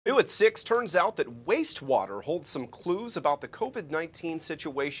at 6, turns out that wastewater holds some clues about the COVID-19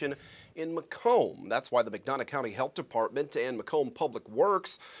 situation in Macomb. That's why the McDonough County Health Department and Macomb Public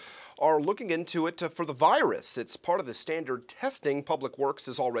Works are looking into it for the virus. It's part of the standard testing Public Works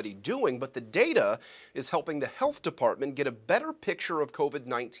is already doing, but the data is helping the health department get a better picture of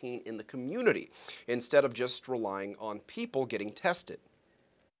COVID-19 in the community, instead of just relying on people getting tested.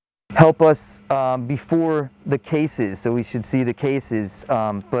 Help us before the cases, so we should see the cases,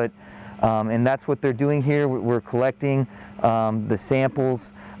 and that's what they're doing here. We're collecting the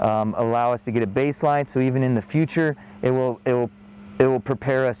samples, allow us to get a baseline, so even in the future it will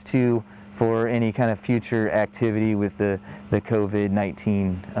prepare us for any kind of future activity with the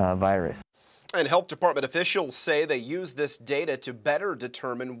COVID-19 virus. And health department officials say they use this data to better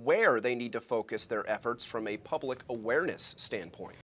determine where they need to focus their efforts from a public awareness standpoint.